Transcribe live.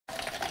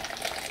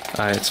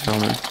Alright, it's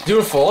filming. Do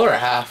a full or a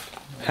half?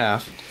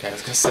 Half. Okay, I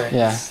was gonna say.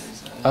 Yeah.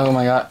 Oh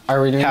my god.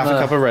 Are we doing Half a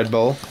cup of Red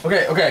Bull.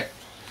 Okay, okay.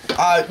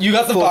 You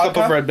got the Full vodka?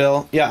 cup of Red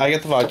Bull. Yeah, I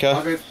get the vodka.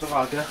 I'll get the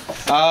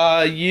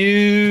vodka.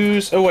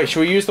 Use... Oh wait,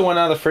 should we use the one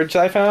out of the fridge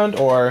that I found,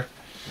 or...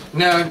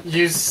 No,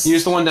 use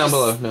Use the one down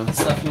below. No.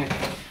 stuff near.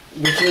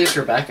 We can use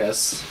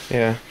Rebecca's.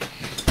 Yeah.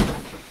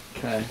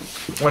 Okay.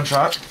 One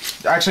shot.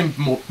 Actually,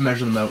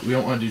 measure them out. We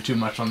don't want to do too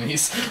much on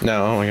these.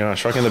 No, oh my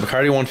gosh. Fucking the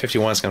Bacardi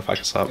 151 is gonna fuck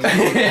us up.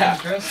 Yeah.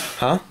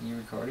 Huh? You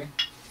recording?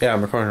 Yeah,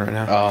 I'm recording right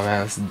now. Oh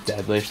man, this is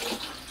deadly.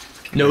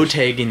 No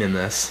tagging in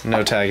this.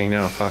 No tagging,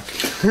 no, fuck.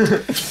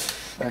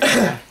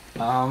 Okay.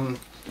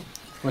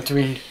 What do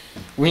we...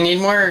 We need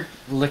more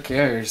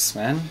liqueurs,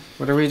 man.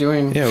 What are we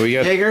doing? Yeah, we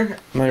got Jaeger?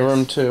 my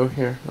room too.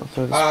 Here, I'll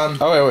throw this.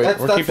 Oh wait,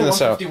 we're keeping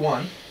this out.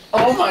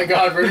 Oh my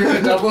god, we're doing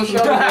a double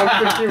shot of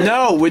 151.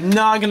 No, we're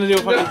not gonna do a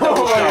fucking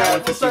double shot. yeah,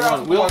 of let's start off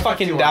 151. with We'll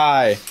fucking 151.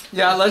 die.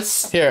 Yeah,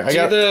 let's... Here, I do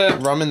got the...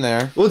 rum in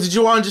there. Well, did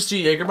you want to just do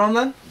Jaeger bomb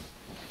then?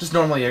 Just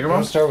normal Jaeger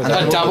bomb? Start with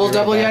A double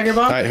Jager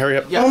bomb? Alright, hurry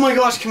up. Yeah. Oh my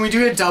gosh, can we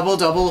do a double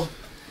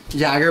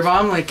Jager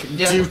bomb? Like,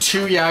 Yeah. do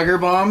 2 Jager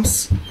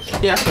bombs?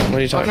 Yeah. What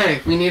are you talking Okay,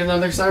 we need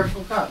another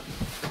styrofoam cup.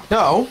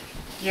 No.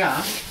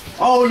 Yeah.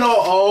 Oh no!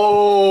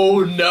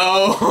 Oh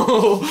no!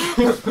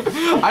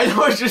 I know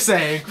what you're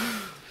saying.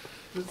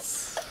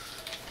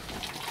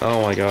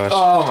 Oh my gosh.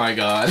 Oh my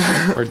god.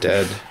 We're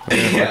dead. We're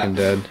Yeah. fucking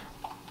dead.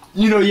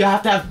 You know you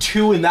have to have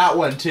 2 in that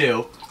one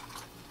too.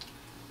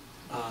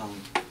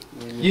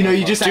 You know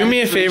you just Do added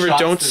me a 3 favor,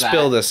 shots don't to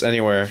spill that. this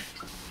anywhere.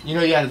 You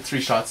know you added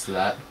 3 shots to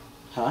that.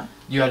 Huh?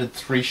 You added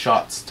 3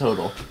 shots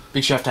total.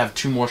 Because you have to have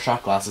 2 more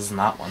shot glasses in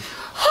that one.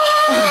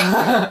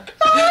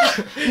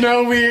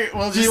 No,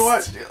 we'll Do you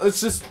want? Let's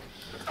just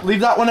leave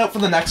that one out for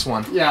the next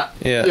one. Yeah.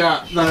 Yeah.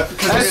 Yeah.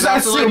 Because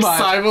That's too much.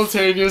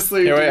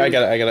 simultaneously. Here, wait, do-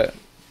 I got it.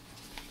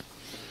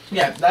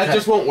 Yeah, that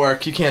just won't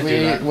work. You can't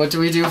do that. What do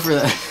we do for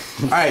that?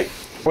 All right.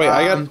 Wait,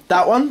 I got...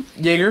 that one.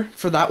 Jaeger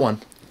for that one.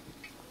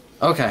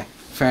 Okay,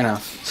 fair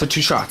enough. So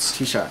 2 shots.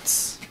 2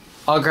 shots.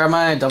 I'll grab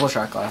my double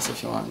shot glass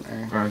if you want.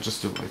 Or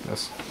just do it like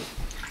this.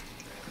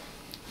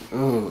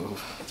 Ooh.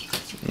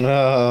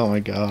 Oh my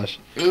gosh.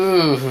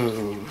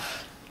 Ooh.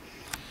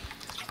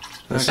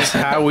 This is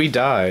how we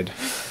died.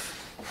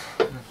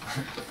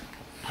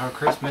 How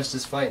Chris missed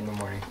his flight in the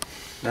morning.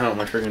 No,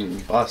 my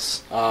friggin'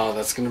 bus. Oh,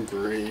 that's gonna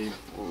be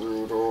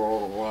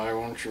brutal. Why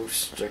won't you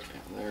stick it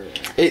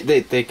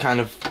there? They kind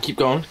of keep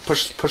going.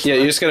 Push. Yeah,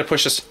 you just gotta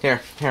push this. Here.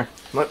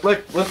 Let me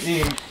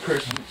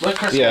Chris. Let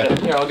Chris Yeah. get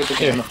it. Here, I'll get the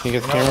Here, camera. you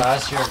get the No, camera?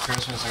 last year at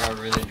Christmas I got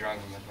really drunk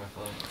and missed my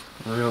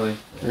flight. Really?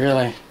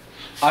 Really?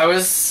 I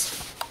was...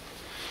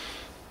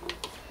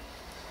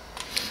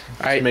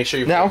 All right. Make sure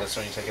you now. put this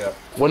when you take it up.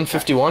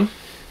 151.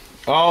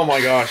 Oh my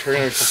gosh, we're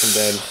gonna be fucking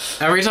dead.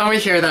 Every time we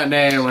hear that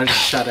name, I just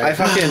shudder. I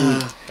fucking...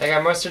 Like I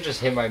must have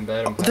just hit my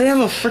bed. And They have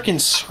a freaking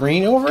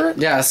screen over it?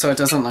 Yeah, so it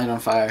doesn't light on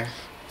fire.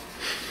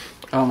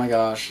 Oh my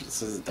gosh.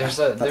 This is, there's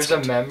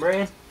a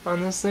membrane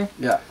on this thing.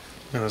 Yeah.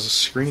 No, there's a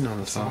screen on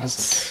the top.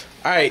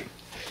 All right.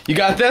 You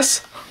got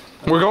this.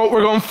 We're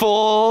going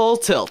full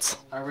tilt.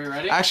 Are we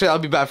ready? Actually, I'll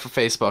be bad for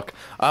Facebook.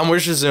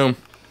 Where's your zoom?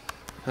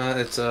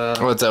 It's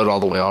Oh, it's out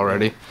all the way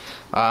already.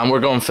 We're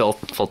going full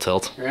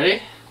tilt. You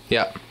ready?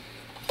 Yep.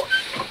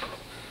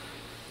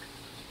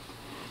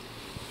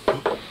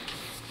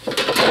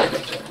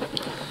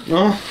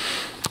 Oh.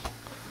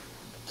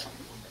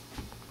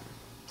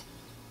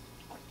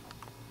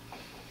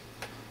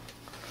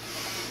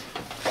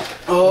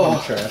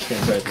 Oh. Trash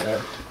can right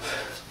there.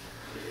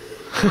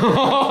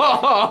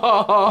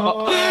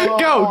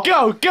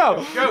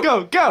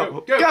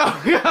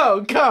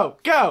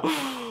 Go!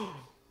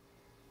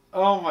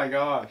 Oh my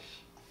gosh.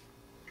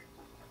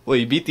 Well,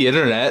 you beat the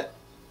internet.